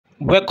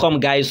Welcome,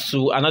 guys,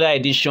 to another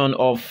edition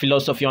of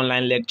Philosophy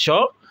Online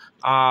Lecture.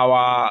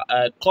 Our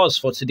course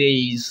for today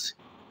is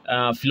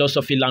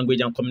Philosophy,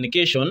 Language, and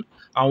Communication.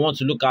 I want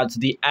to look at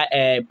the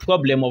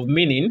problem of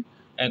meaning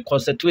and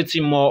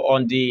concentrating more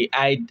on the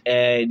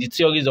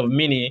theories of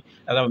meaning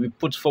that have been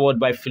put forward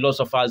by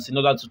philosophers in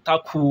order to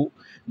tackle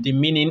the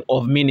meaning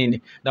of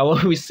meaning. Now,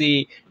 when we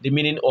say the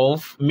meaning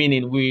of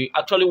meaning, we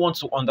actually want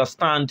to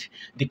understand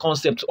the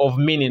concept of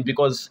meaning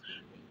because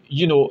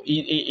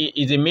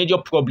it's a major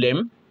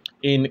problem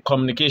in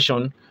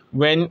communication.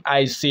 When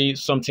I say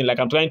something, like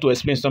I'm trying to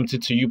explain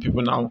something to you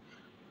people now,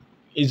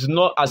 it's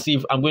not as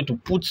if I'm going to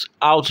put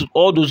out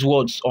all those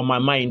words on my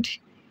mind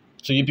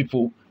to you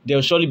people. There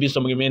will surely be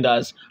some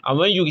reminders, and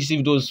when you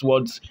receive those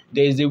words,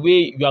 there is a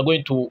way you are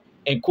going to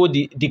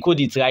decode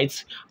it,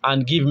 right,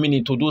 and give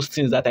meaning to those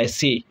things that I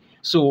say.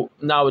 So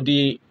now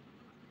there's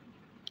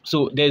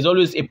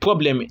always a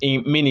problem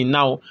in meaning.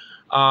 Now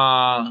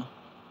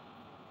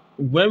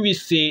when we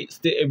say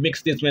make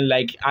statement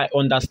like I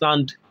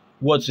understand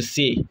what to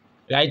say,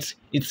 right?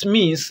 It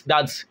means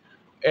that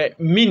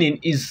meaning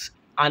is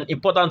an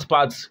important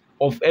part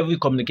of every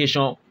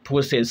communication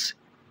process,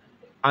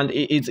 and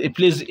it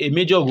plays a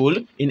major role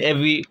in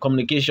every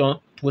communication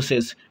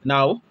process.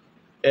 Now,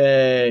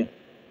 and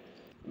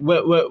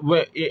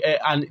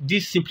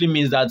this simply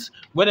means that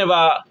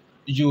whenever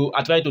you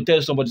are trying to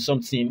tell somebody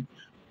something,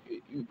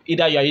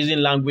 either you are using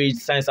language,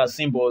 signs, and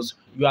symbols,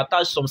 you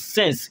attach some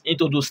sense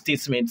into those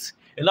statements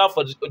in order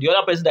for the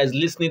other person that is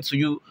listening to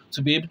you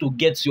to be able to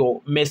get your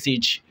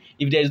message.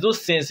 If there is no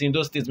sense in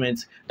those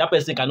statements, that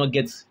person cannot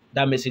get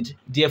that message.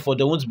 Therefore,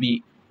 there won't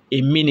be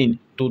a meaning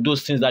to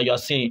those things that you are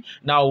saying.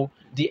 Now,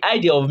 the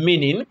idea of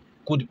meaning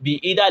could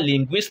be either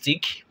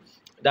linguistic,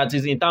 that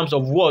is in terms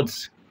of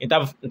words, in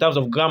terms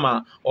of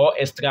grammar, or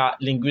extra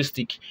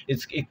linguistic.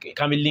 It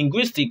can be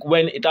linguistic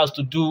when it has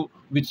to do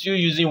with you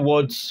using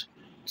words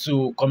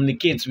to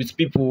communicate with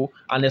people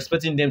and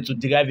expecting them to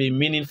derive a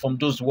meaning from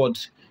those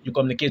words you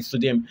communicate to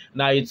them.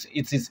 Now, it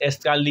is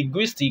extra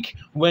linguistic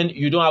when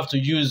you don't have to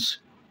use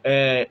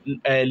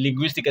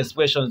linguistic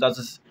expressions, that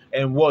is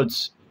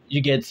words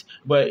you get,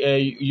 but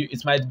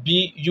it might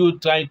be you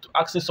trying to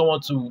asking someone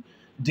to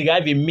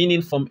derive a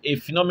meaning from a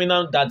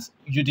phenomenon that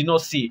you did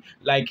not see.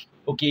 Like,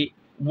 okay,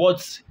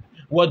 what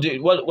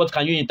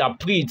can you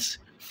interpret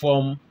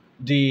from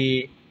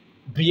the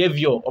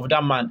behavior of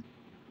that man?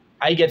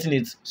 Are you getting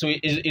it? So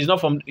it's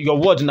not from your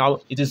word now,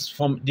 it is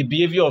from the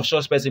behavior of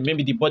such person,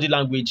 maybe the body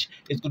language.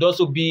 It could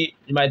also be,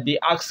 you might be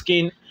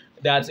asking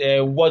that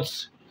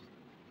what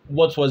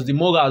was the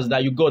morals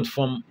that you got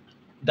from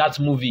that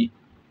movie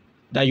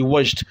that you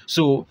watched.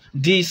 So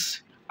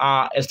these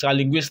are extra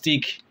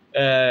linguistic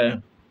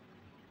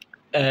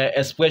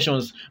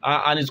expressions,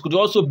 and it could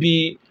also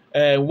be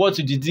what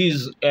you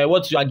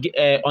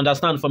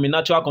understand from a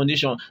natural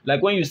condition.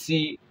 Like when you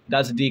see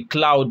that the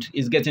cloud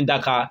is getting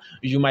darker,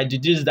 you might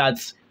deduce that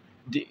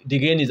the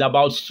rain is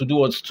about to do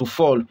what, to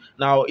fall.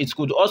 Now, it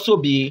could also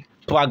be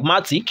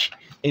pragmatic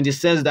in the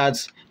sense that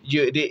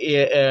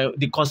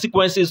the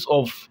consequences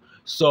of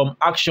some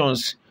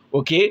actions,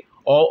 okay,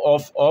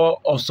 or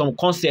of some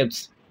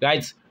concepts,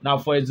 right? Now,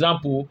 for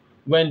example,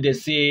 when they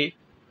say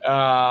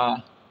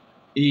someone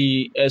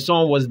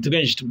was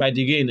drenched by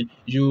the rain,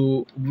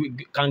 we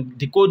can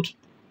decode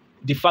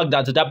the fact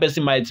that that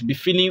person might be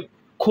feeling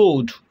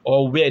cold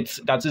or wet.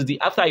 That is the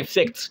after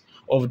effect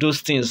of those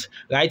things,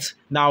 right?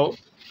 Now,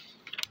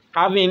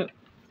 having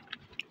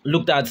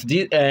looked at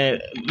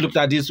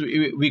this,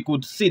 we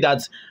could see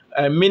that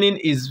meaning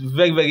is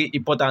very, very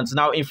important.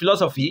 Now, in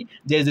philosophy,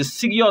 there is a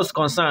serious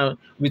concern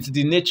with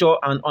the nature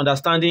and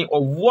understanding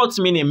of what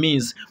meaning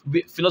means.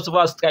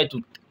 Philosophers try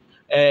to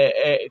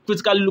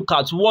critically look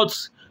at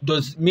what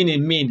does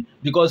meaning mean,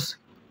 because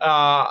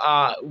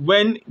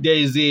when there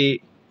is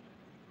a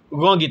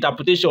wrong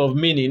interpretation of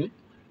meaning,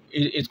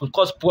 it could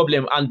cause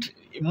problem, and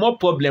more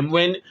problem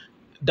when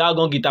that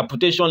wrong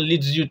interpretation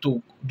leads you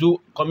to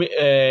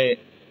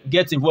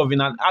get involved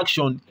in an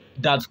action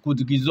that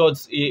could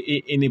result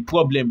in a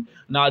problem.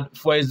 Now,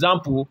 for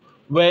example,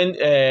 when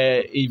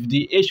if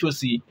the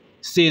HOC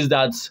says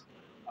that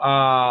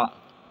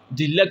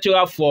the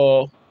lecturer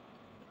for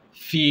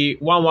Phi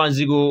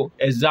 110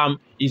 exam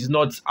is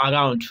not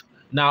around.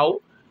 Now,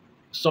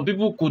 some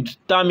people could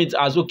term it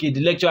as, okay,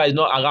 the lecturer is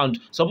not around.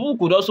 Some people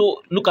could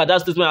also look at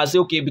that statement and say,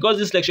 okay, because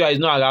this lecturer is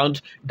not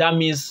around, that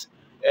means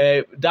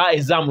that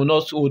exam will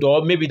not hold,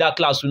 or maybe that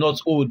class will not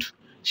hold.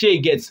 She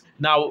gets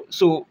now.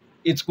 So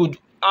it could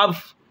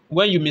have,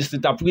 when you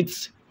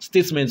misinterpret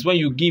statements, when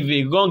you give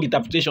a wrong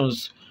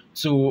interpretations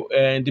to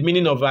the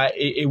meaning of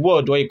a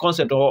word or a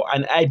concept or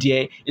an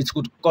idea, it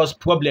could cause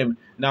problem.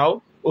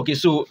 Now, okay,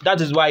 so that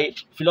is why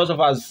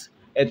philosophers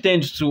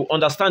tend to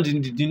understand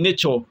the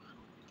nature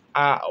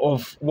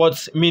of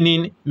what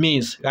meaning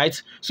means, right?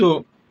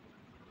 So,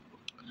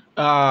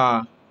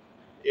 some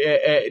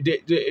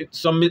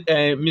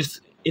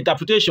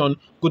misinterpretation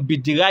could be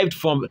derived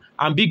from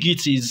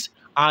ambiguities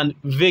and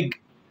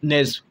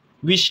vagueness,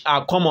 which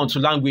are common to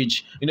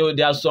language.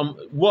 There are some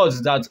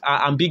words that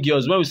are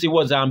ambiguous. When we say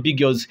words are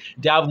ambiguous,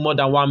 they have more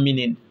than one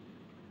meaning.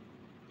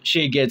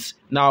 She gets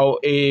now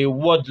a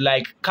word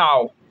like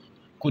cow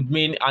could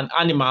mean an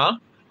animal,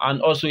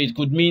 and also it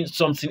could mean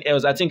something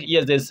else. I think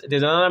yes, there's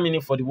another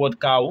meaning for the word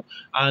cow,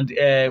 and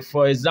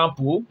for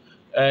example,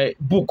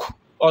 book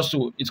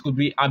also it could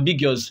be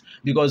ambiguous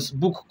because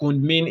book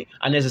could mean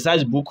an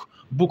exercise book.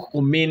 Book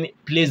could mean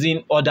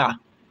placing order.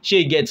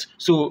 She gets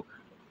so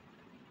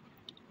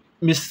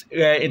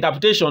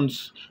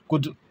misinterpretations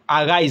could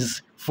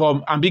arise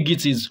from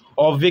ambiguities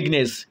or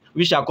vagueness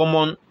which are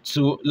common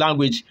to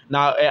language.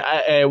 Now,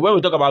 when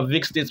we talk about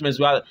vague statements,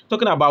 we are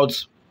talking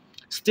about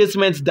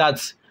statements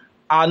that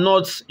are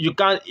not you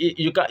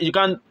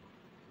can't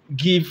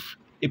give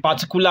a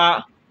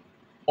particular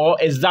or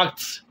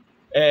exact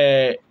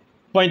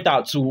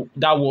pointer to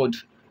that word,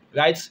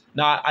 right?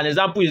 Now, an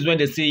example is when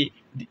they say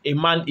a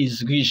man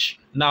is rich.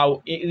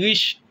 Now,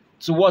 rich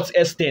to what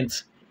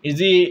extent? Is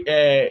he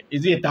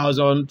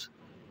 1,000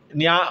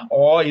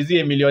 or is he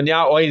a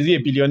millionaire, or is he a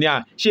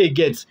billionaire? She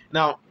gets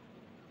now.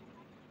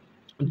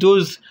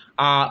 Those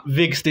are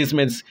vague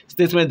statements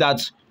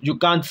that you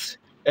can't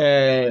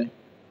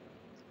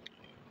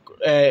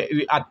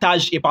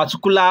attach a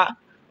particular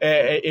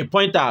a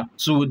pointer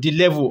to the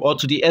level or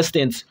to the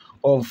extent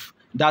of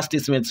that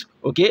statement.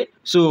 Okay,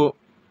 so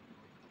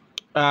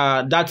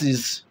that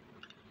is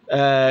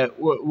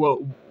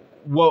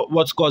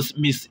what causes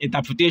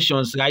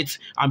misinterpretations, right?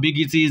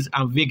 Ambiguities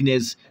and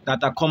vagueness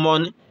that are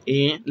common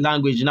in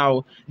language.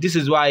 Now, this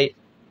is why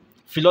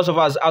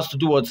philosophers has to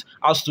do what?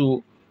 Has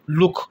to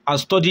look and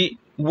study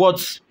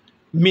what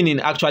meaning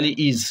actually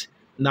is.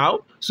 Now,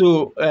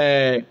 so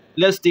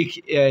let's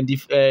take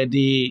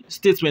the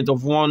statement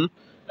of one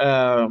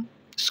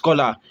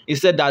scholar. He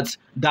said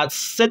that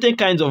certain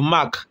kinds of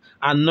mark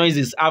and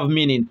noises have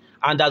meaning,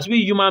 and that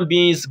we human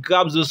beings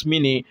grab those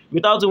meaning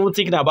without even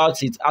thinking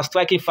about it as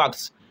striking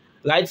facts.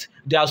 Right?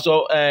 There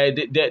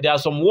are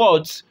some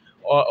words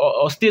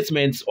or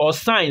statements or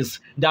signs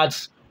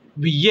that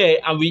we hear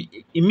and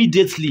we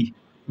immediately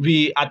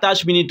we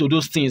attach meaning to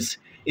those things.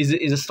 Is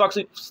a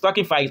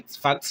striking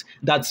fact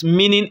that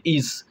meaning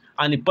is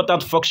an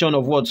important function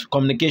of what?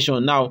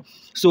 Communication. Now,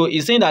 so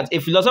he's saying that a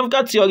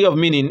philosophical theory of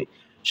meaning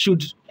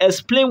should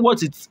explain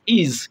what it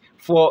is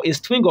for a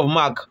string of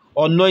mark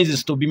or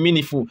noises to be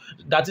meaningful.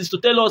 That is to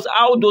tell us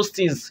how those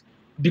things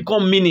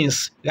become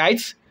meanings,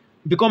 right?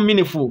 Become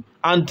meaningful,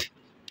 and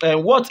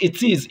what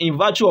it is in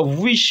virtue of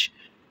which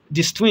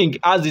the string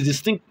has the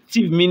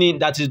distinctive meaning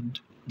that it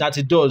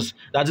does.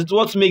 That is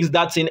what makes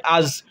that thing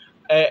as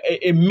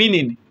a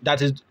meaning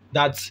that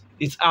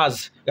it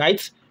has,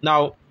 right?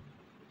 Now,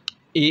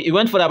 he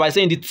went further by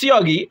saying the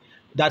theory,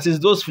 that is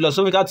those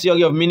philosophical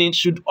theory of meaning,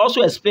 should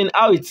also explain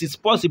how it is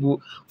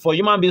possible for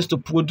human beings to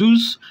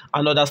produce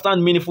and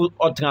understand meaningful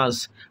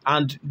utterance,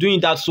 and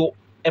doing that so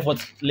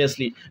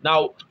effortlessly.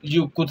 Now,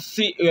 you could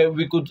see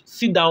we could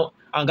sit down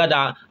and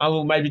gather, and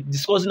we might be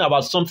discussing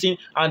about something,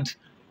 and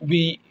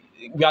we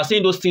are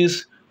saying those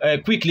things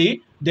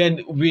quickly.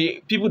 Then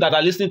people that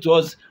are listening to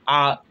us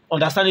are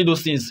understanding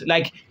those things,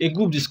 like a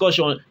group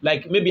discussion,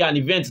 like maybe an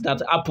event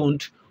that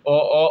happened,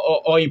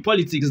 or in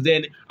politics.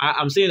 Then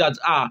I'm saying that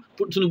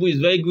Tinubu is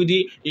very good,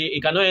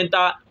 he cannot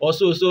enter,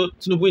 also so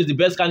Tinubu is the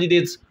best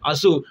candidate,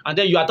 and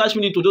then you attach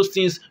meaning to those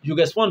things, you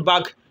respond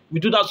back. We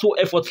do that so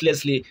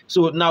effortlessly.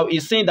 So now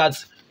he's saying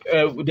that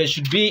there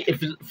should be a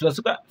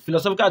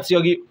philosophical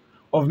theory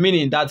of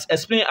meaning that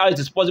explains how it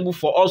is possible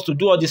for us to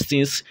do all these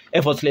things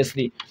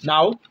effortlessly.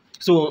 Now,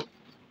 so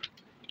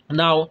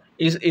now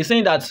he's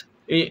saying that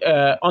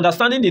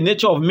understanding the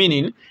nature of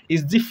meaning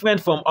is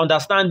different from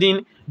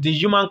understanding the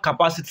human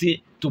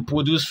capacity to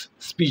produce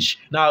speech.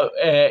 Now,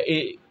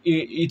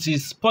 it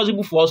is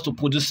possible for us to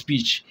produce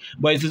speech,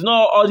 but it is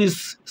not all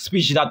these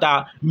speech that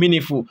are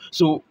meaningful.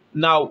 So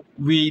now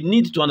we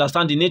need to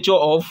understand the nature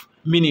of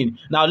meaning.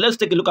 Now, let's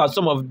take a look at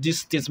some of these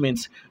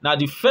statements. Now,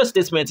 the first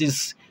statement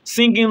is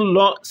singing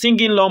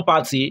long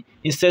party,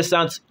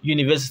 incessant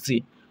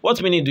university.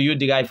 What meaning do you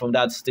derive from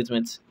that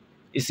statement?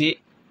 You see,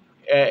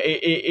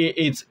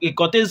 it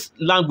contains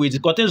language,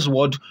 it contains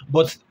word,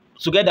 but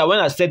together, when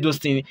I said those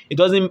things, it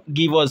doesn't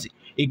give us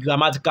a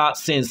grammatical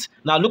sense.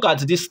 Now, look at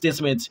this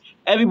statement.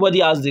 Everybody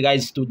has the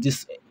right to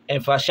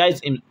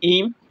disemphasize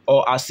him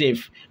or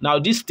herself. Now,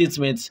 this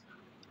statement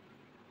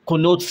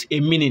connotes a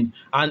meaning.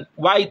 And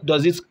why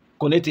does it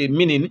connote a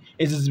meaning?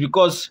 It is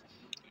because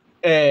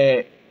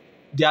there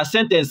are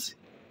sentences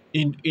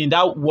in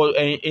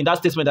that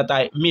statement that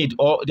I made,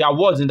 or there are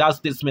words in that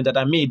statement that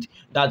I made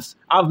that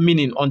have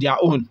meaning on their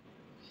own,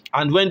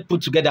 and when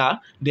put together,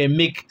 they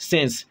make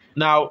sense.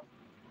 Now,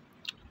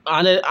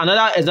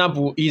 another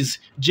example is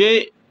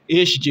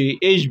JHJ,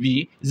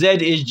 HB,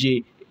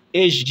 ZHJ,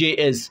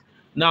 HJS.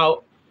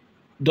 Now,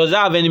 does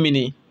that have any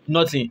meaning?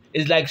 Nothing.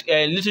 It's like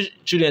little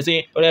children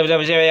saying,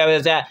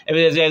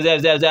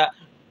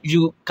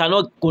 you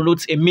cannot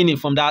connote a meaning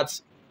from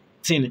that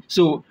thing.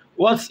 So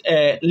what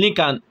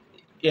Lincoln,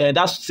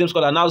 that same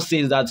scholar, now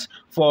says that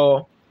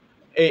for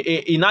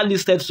he now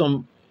listed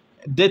some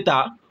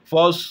data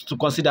for us to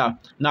consider.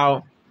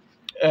 Now,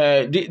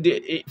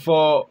 he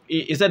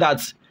said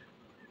that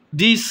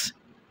this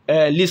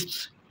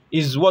list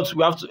is what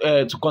we have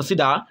to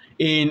consider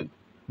in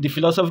the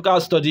philosophical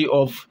study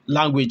of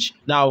language.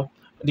 Now,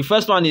 the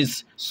first one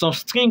is some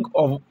string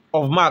of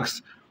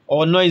marks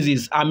or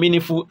noises are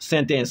meaningful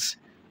sentence,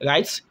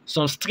 right?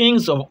 Some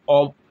strings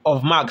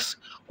of marks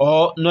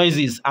or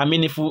noises are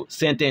meaningful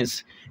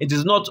sentence. It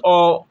is not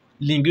all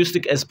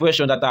linguistic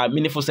expression that are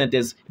meaningful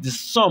sentence. It is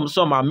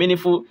some are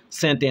meaningful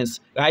sentence,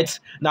 right?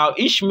 Now,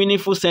 each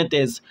meaningful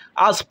sentence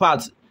has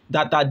parts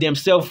that are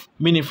themselves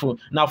meaningful.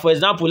 Now, for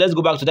example, let's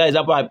go back to that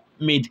example I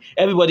made.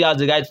 Everybody has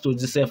the right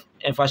to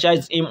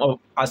emphasize him or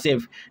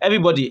herself.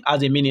 Everybody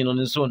has a meaning on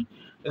its own.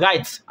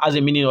 Right has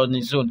a meaning on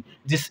its own.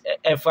 This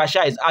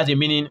emphasize has a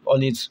meaning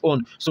on its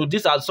own. So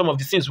these are some of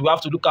the things we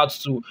have to look at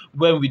to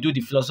when we do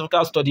the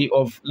philosophical study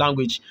of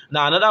language.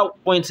 Now, another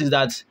point is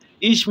that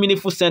each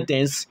meaningful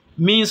sentence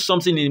means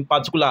something in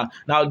particular.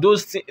 Now,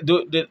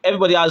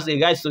 everybody has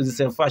a right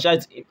to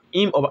emphasize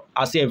him or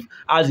herself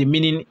has a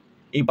meaning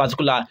in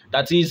particular.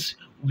 That is,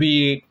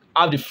 we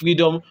have the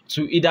freedom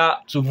to either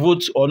to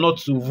vote or not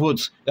to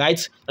vote,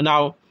 right?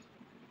 Now,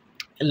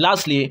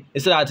 lastly,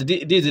 it said that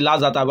this is the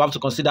last that I have to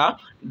consider,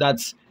 that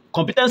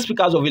competent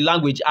speakers of a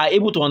language are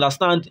able to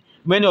understand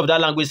many of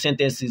that language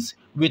sentences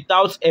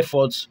without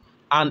effort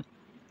and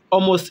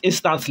almost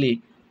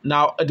instantly.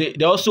 Now, they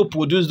also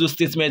produce those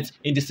statements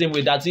in the same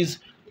way. That is,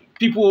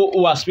 people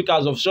who are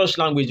speakers of such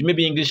language,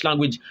 maybe English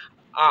language,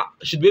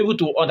 should be able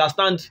to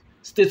understand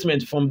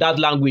statements from that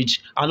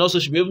language and also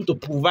should be able to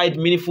provide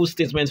meaningful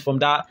statements from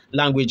that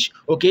language.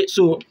 Okay,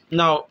 so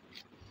now,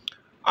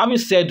 having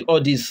said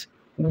all this,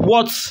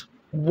 what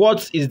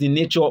is the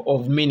nature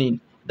of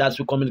meaning that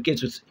we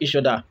communicate with each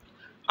other?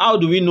 How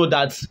do we know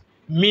that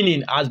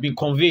meaning has been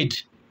conveyed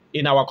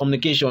in our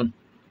communication?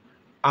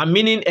 Are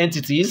meaning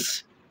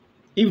entities?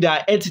 If they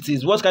are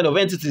entities, what kind of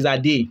entities are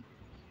they?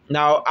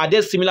 Now, are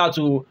they similar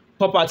to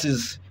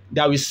properties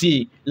that we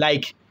see,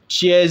 like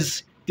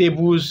chairs,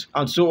 tables,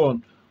 and so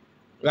on?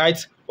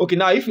 Right? Okay,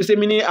 now if you say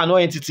meaning are not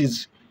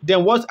entities,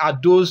 then what are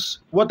those?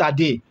 What are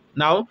they?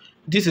 Now,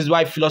 this is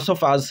why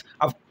philosophers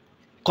have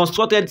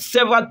constructed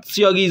several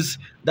theories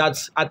that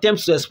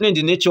attempt to explain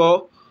the nature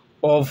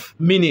of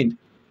meaning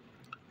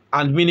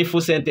and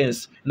meaningful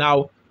sentence.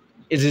 Now,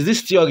 it is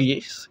these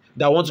theories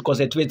that I want to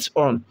concentrate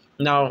on.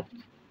 Now,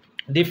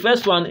 the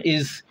first one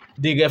is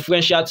the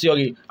referential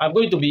theory. I'm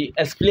going to be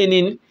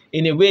explaining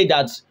in a way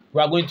that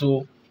we are going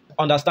to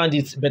understand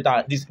it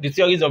better. The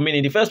theories of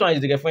meaning. The first one is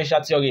the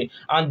referential theory,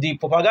 and the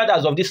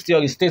propagandas of this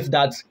theory states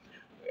that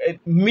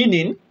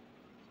meaning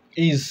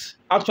is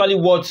actually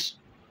what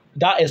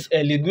that is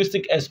a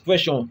linguistic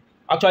expression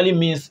actually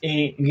means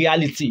in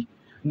reality.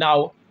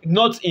 Now,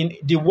 not in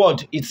the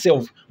word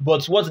itself,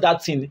 but what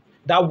that thing,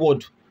 that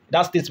word,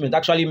 that statement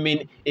actually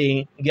mean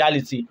in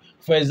reality.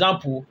 For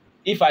example,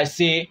 if I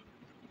say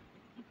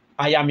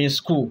I am in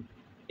school,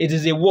 it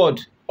is a word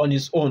on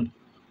its own.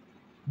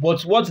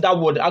 But what that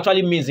word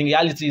actually means in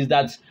reality is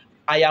that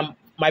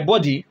my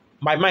body,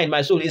 my mind,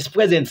 my soul is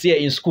present here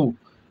in school.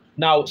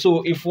 Now,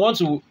 so if we want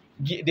to,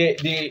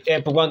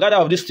 the propaganda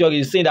of this theory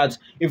is saying that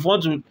if we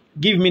want to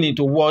give meaning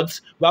to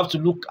words, we have to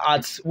look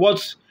at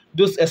what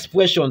those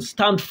expressions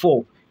stand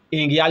for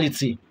in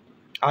reality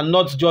and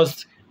not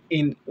just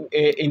in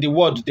the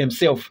word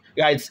themselves,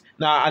 right?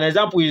 Now, an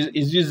example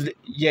is used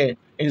here.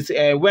 It's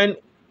when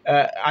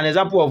an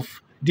example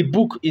of the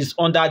book is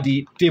under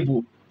the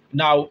table.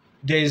 Now,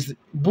 there's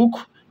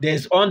book,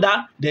 there's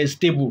under, there's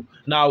table.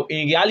 Now,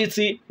 in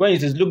reality, when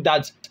it is looked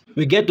at,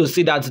 we get to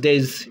see that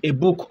there's a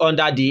book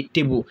under the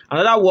table.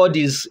 Another word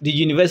is the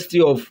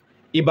University of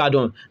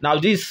Ibadan. Now,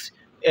 this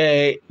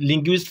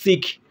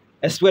linguistic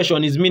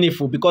expression is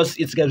meaningful because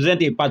it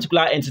represents a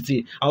particular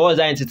entity. And what is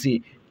that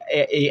entity?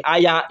 A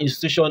higher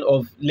institution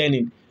of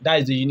learning.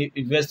 That is the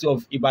University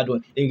of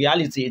Ibadan. In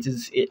reality, it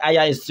is a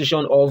higher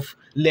institution of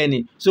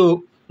learning.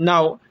 So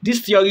now,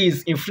 this theory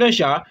is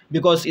influential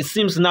because it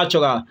seems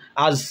natural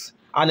as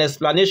an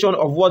explanation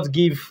of what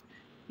gives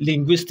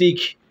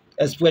linguistic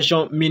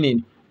expression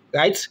meaning,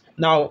 right?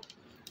 Now,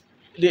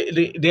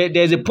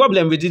 there's a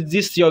problem with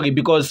this theory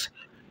because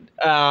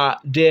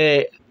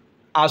there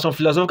are some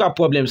philosophical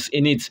problems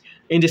in it,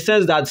 in the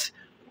sense that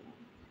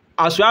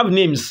as we have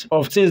names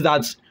of things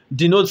that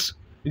denote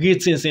real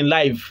things in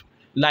life,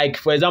 like,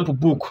 for example,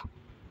 book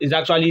is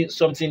actually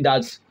something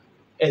that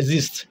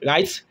exists,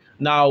 right?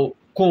 Now,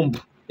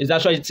 comb is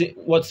actually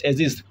what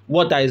exists.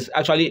 Water is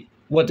actually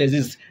what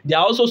exists. There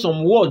are also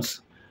some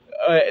words,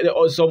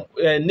 or some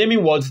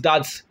naming words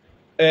that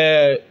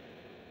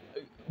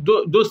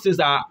those things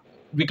are,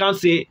 we can't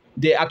say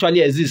they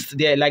actually exist.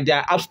 They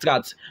are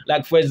abstract.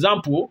 Like, for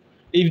example,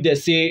 if they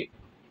say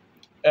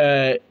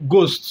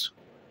ghost,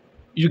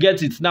 you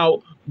get it.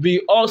 Now, we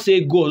all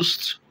say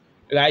ghost,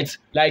 right?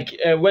 Like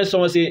when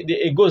someone say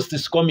a ghost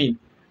is coming,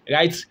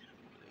 right?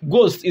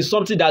 Ghost is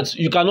something that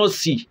you cannot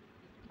see.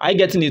 Are you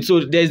getting it?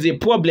 So there's a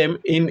problem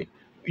in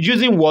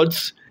using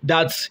words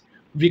that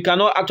we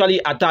cannot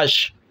actually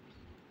attach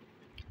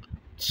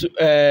to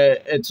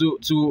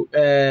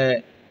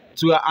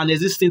an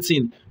existing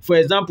thing. For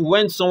example,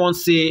 when someone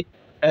say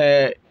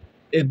a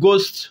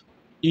ghost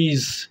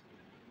is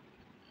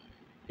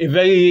a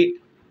very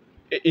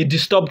a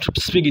disturbed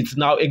spirit.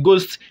 Now, a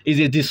ghost is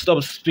a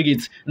disturbed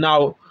spirit.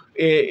 Now,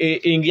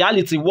 in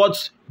reality,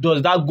 what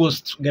does that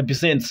ghost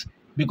represent?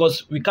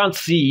 Because we can't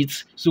see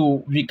it,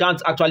 so we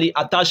can't actually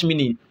attach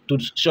meaning to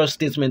such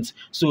statements.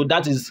 So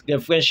that is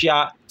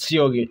referential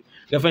theory.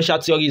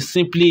 Referential theory is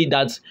simply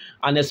that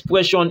an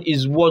expression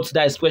is what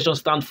that expression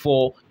stands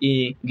for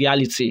in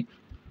reality,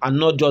 and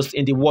not just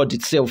in the word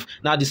itself.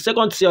 Now, the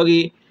second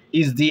theory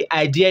is the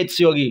idea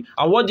theory.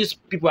 And what these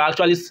people are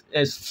actually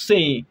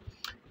saying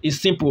is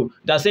simple.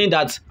 They're saying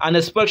that an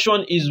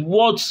expression is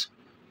what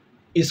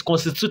is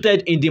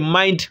constituted in the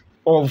mind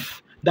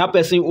of that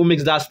person who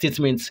makes that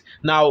statement.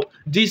 Now,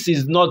 this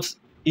is not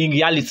in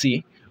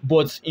reality,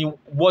 but in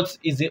what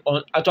is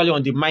actually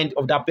on the mind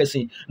of that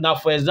person. Now,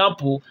 for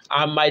example,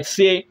 I might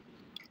say,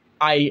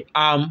 I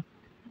am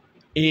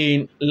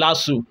in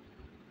LASU.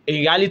 In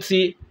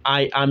reality,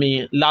 I am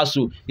in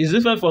LASU. It's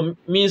different from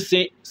me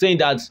saying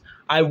that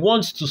I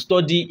want to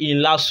study in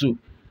LASU.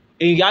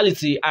 In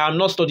reality, I am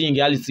not studying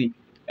in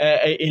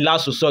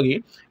LASU,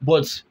 sorry,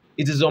 but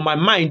it is on my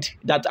mind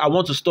that I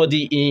want to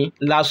study in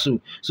LASU.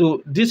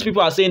 So these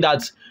people are saying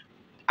that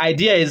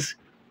ideas,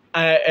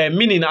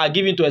 meaning are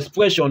given to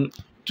expression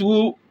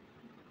through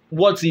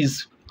what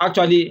is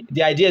actually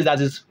the ideas that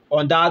is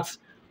on that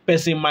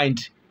person's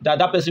mind,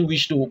 that person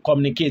wish to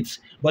communicate.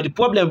 But the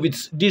problem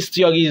with this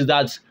theory is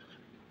that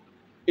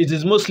it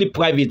is mostly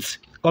private.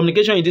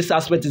 Communication in this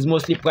aspect is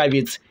mostly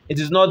private. It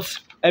is not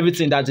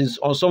everything that is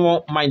on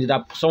someone's mind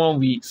that someone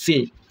will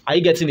say. Are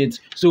you getting it?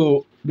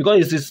 So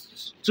because it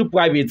is too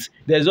private,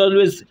 there's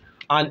always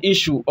an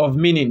issue of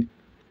meaning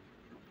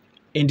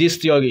in this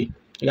theory,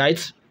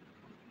 right?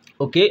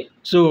 Okay,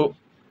 so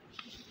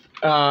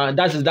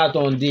that is that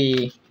on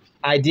the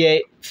idea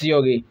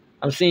theory.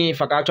 I'm seeing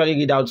if I can actually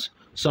read out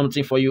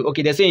something for you.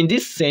 Okay, they say in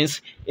this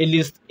sense, a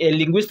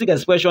linguistic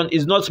expression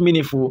is not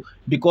meaningful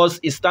because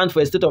it stands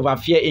for a state of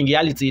affair in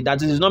reality.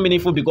 That is not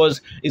meaningful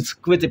because it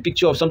creates a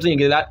picture of something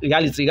in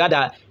reality.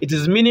 Rather, it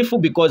is meaningful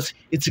because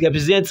it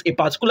represents a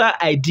particular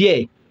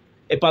idea,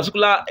 a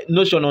particular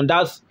notion on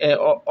that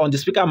on the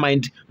speaker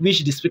mind,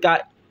 which the speaker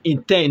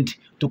intend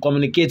to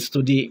communicate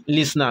to the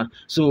listener.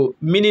 So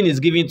meaning is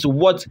given to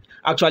what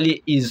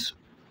actually is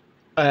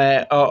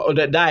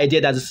that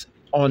idea that is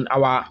on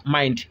our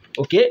mind.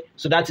 Okay,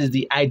 so that is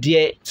the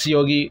idea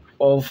theory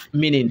of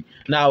meaning.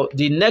 Now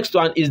the next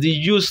one is the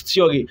use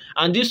theory,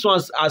 and these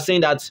ones are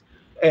saying that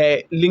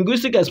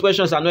linguistic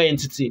expressions are not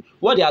entity.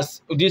 What they are,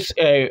 this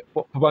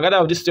propaganda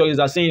of these theories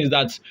are saying is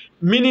that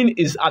meaning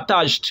is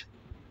attached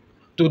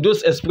to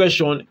those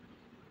expressions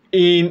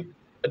in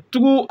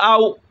through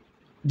how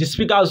the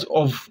speakers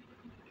of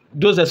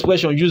those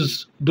expressions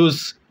use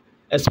those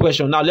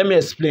expressions. Now let me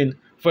explain.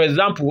 For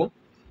example,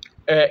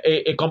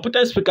 a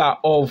competent speaker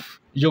of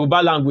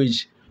Yoruba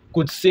language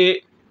could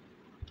say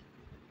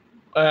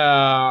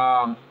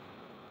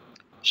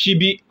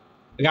shibi,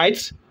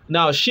 right?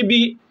 Now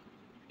shibi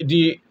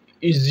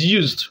is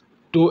used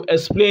to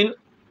explain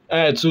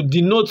to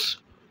denote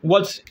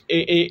what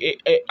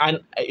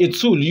a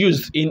tool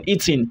used in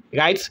eating,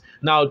 right?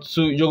 Now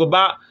to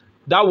Yoruba,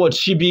 that word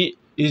shibi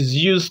is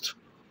used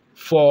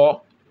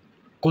for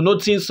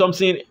connoting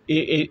something,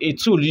 a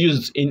tool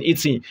used in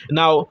eating.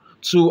 Now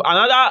to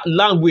another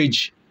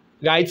language,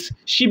 right,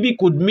 shibi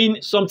could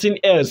mean something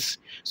else.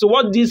 So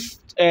what these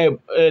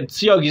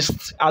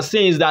theorists are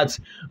saying is that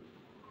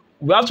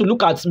we have to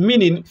look at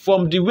meaning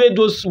from the way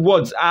those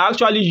words are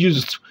actually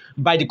used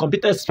by the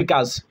competent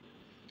speakers.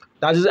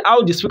 That is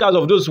how the speakers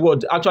of those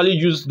words actually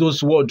use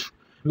those words.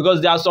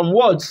 Because there are some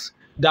words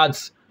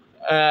that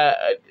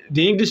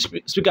the English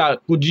speaker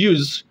could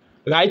use,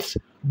 right?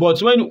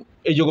 But when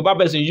a Yoruba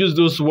person use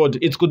those words,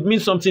 it could mean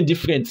something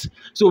different.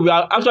 So we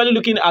are actually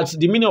looking at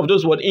the meaning of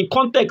those words in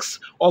context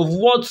of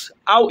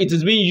how it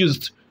is being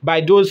used by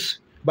these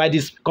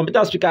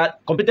competent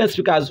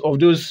speakers of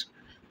those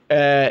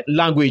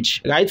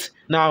language, right?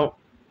 Now,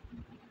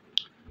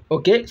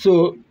 okay,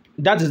 so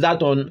that is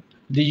that on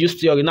the use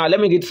theory. Now let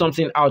me get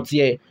something out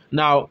here.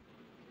 Now,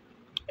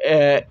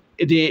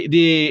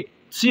 this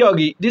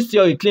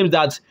theory claims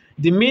that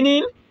the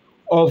meaning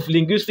of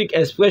linguistic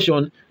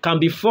expression can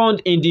be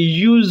found in the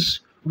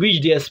use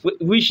which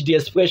the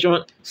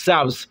expression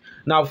serves.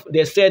 Now,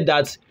 they said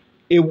that,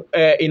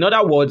 in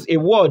other words, a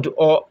word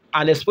or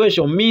an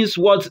expression means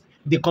what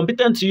the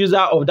competent user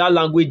of that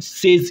language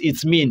says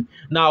it means.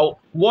 Now,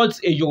 what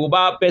a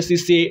Yoruba person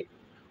say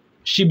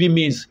shibi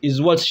means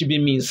is what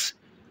shibi means,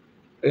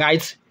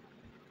 right?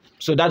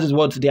 So that is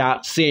what they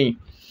are saying.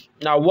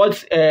 Now,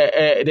 what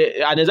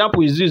an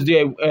example is used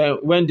there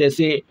when they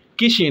say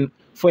kitchen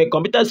for a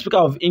competent speaker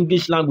of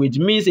English language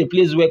means a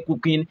place where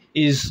cooking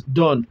is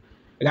done,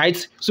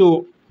 right?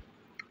 So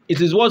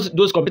it is what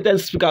those competent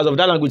speakers of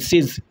that language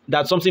says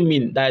that something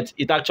means that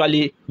it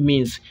actually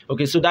means.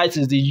 Okay, so that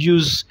is the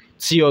use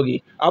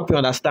theory. I hope you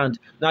understand.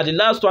 Now the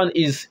last one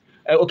is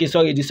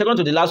the second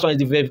to the last one is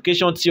the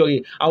verification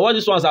theory. And what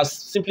these ones are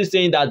simply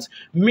saying that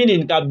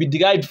meaning can be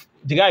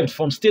derived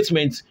from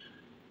statements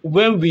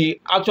when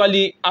we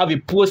actually have a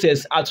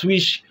process at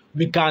which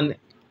we can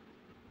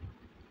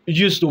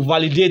use to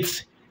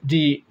validate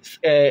the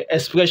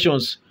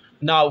expressions.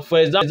 Now, for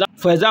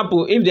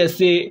example, if they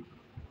say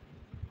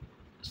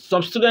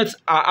some students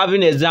are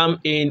having exam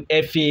in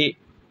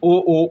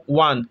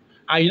FA001,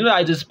 and you know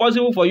that it is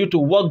possible for you to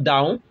walk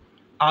down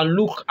and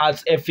look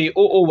at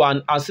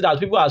FA001 and see that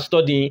people are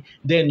studying,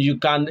 then you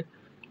can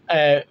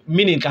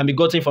meaning can be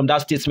gotten from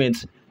that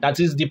statement. That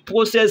is the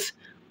process.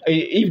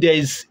 If there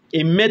is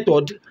a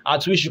method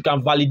at which you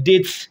can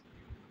validate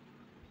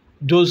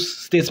those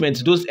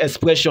statements, those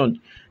expressions,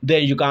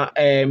 then you can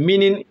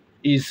meaning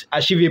is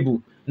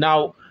achievable.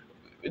 Now,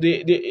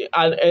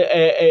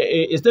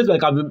 a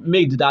statement can be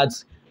made that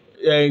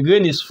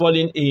rain is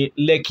falling in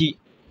Lekki.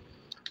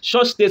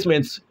 Such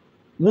statements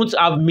won't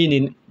have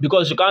meaning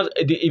because you can't.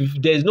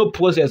 If there is no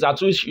process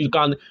at which you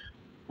can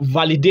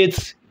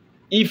validate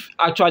if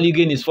actually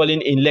rain is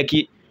falling in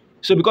Lekki.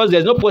 So because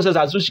there's no process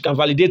at which you can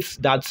validate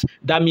that,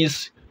 that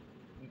means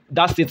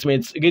that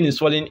statement, rain is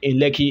falling in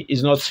Lekki,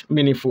 is not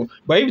meaningful.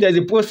 But if there's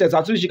a process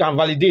at which you can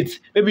validate,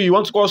 maybe you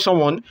want to call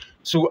someone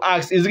to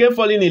ask, is rain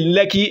falling in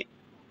Lekki,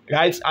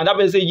 right? And that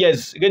person say,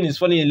 yes, rain is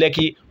falling in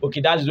Lekki.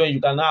 Okay, that is when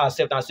you can now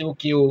accept and say,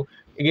 okay, oh,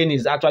 rain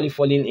is actually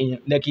falling in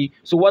Lekki.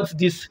 So what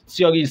this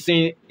theory is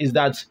saying is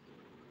that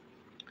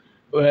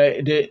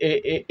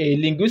a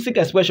linguistic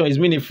expression is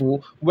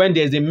meaningful when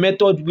there's a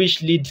method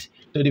which leads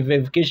to the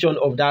verification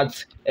of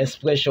that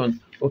expression.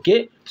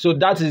 Okay, so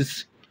that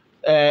is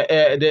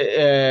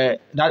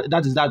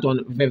that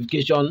on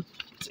verification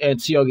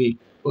theory.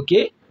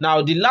 Okay,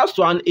 now the last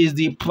one is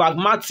the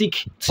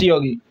pragmatic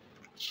theory,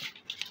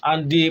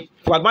 and the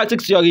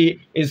pragmatic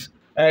theory is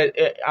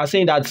are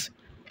saying that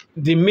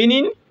the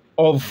meaning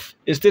of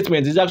a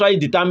statement is actually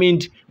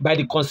determined by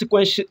the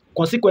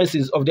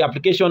consequences of the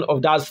application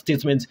of that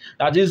statement.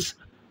 That is,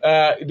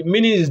 the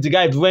meaning is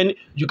derived when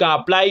you can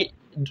apply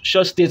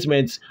such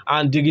statements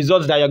and the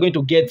results that you're going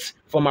to get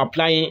from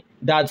applying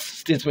that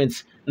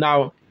statement.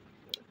 Now,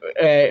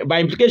 by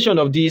implication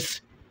of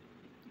this,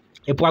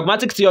 a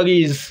pragmatic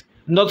theory is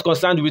not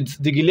concerned with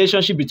the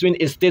relationship between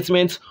a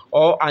statement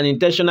or an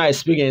intentional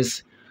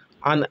experience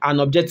and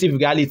an objective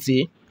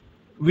reality,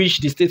 which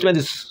the statement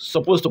is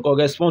supposed to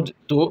correspond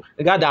to.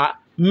 Rather,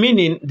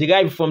 meaning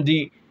derived from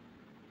the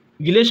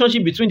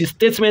relationship between the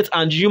statement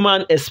and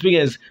human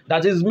experience.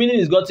 That is, meaning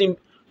is gotten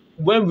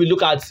when we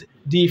look at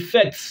the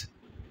effects,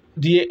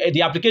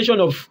 the application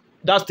of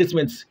that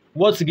statement,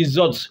 what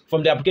results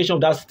from the application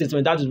of that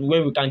statement. That is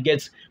when we can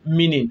get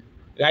meaning,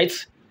 right?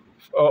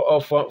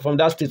 Or from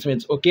that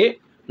statement. Okay.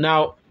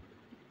 Now,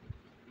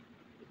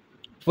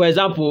 for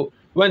example,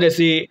 when they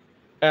say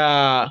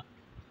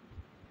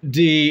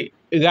the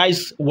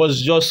rice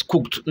was just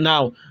cooked.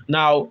 Now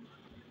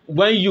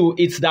when you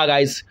eat that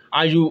rice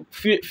and you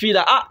feel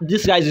that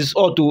this rice is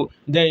hot,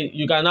 then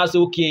you can now say,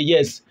 okay,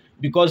 yes,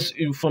 because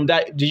from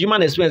that, the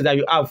human experience that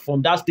you have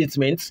from that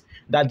statement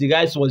that the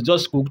rice was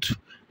just cooked,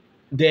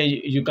 then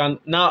you can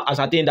now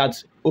ascertain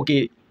that,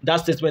 okay, that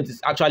statement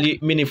is actually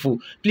meaningful.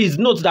 Please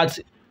note that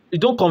you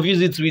don't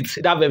confuse it with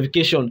that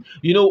verification.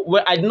 You know,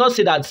 when I did not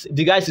say that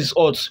the rice is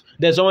hot,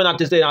 then someone had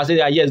to say, and I say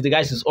that yes, the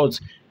rice is hot.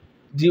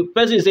 The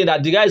person is saying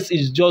that the rice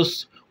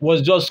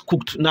was just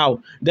cooked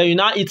now. Then you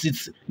now eat it.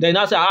 Then you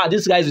now say,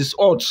 this rice is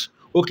hot.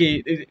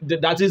 Okay,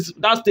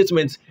 that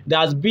statement that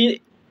has been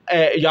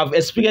you have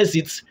experienced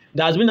it.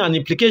 There has been an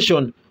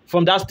implication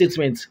from that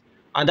statement,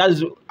 and that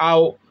is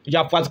how you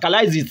have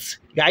practicalized it,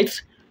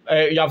 right?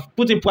 You have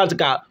put in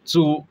practical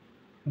to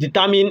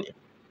determine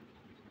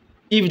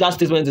if that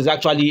statement is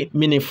actually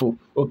meaningful.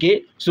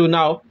 Okay, so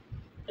now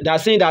they are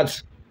saying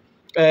that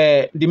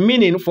the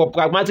meaning for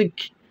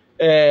pragmatic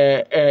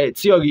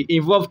theory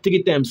involves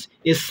three terms: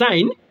 a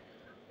sign,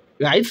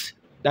 right?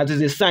 That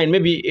is a sign,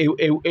 maybe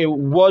a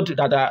word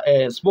that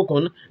are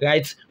spoken,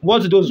 right?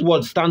 What those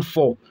words stand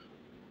for,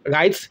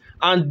 right?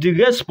 And the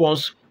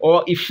response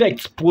or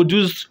effect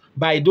produced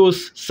by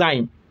those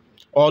sign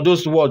or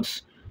those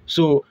words.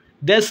 So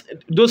those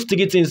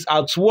three things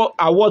are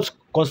what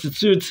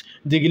constitutes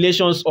the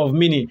relations of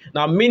meaning.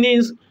 Now,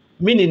 meaning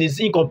is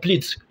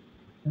incomplete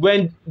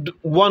when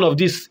one of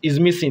these is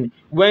missing.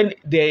 When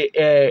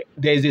there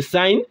is a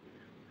sign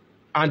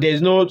and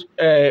there's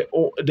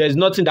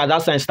nothing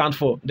that sign stands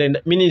for, then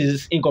meaning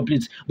is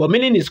incomplete. But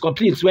meaning is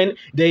complete when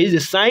there is a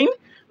sign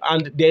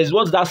and there is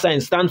what that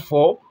sign stands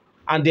for,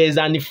 and there is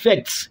an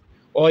effect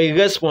or a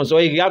response or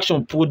a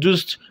reaction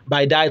produced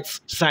by that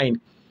sign.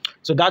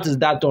 So that is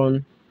that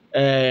on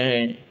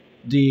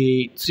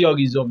the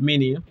theories of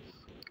meaning.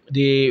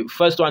 The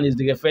first one is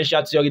the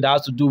referential theory that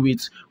has to do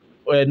with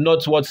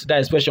not what that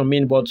expression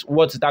means, but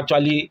what it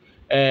actually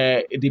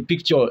the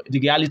picture, the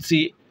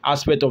reality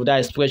aspect of that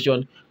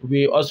expression.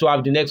 We also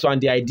have the next one,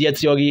 the idea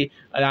theory,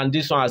 and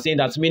this one is saying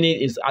that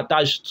meaning is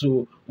attached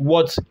to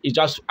what is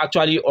just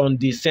actually on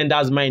the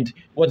sender's mind,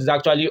 what is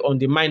actually on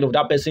the mind of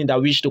that person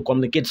that wish to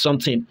communicate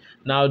something.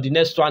 Now, the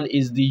next one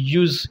is the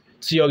use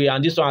theory,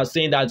 and this one is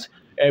saying that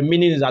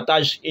meaning is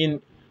attached in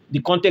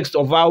the context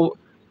of how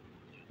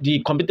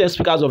the competent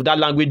speakers of that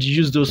language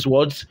use those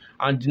words.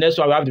 And the next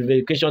one, we have the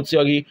verification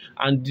theory,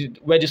 and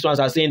where these ones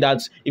are saying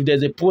that if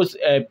there's a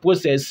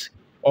process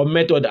or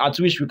method at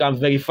which we can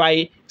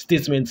verify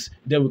statements,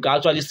 then we can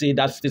actually say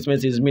that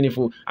statement is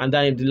meaningful. And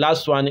then the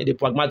last one, the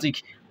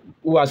pragmatic,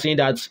 who are saying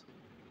that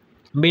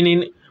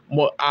meaning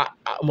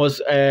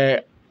must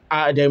there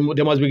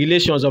must be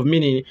relations of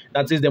meaning.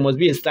 That is, there must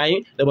be a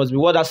sign, there must be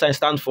what that sign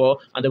stands for,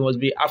 and there must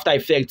be after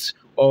effects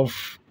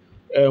of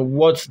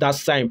what that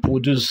sign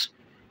produce.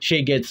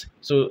 She gets.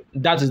 So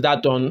that is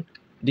that on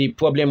the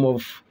problem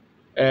of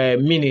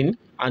meaning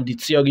and the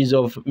theories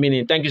of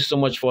meaning. Thank you so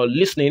much for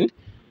listening.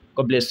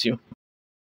 God bless you.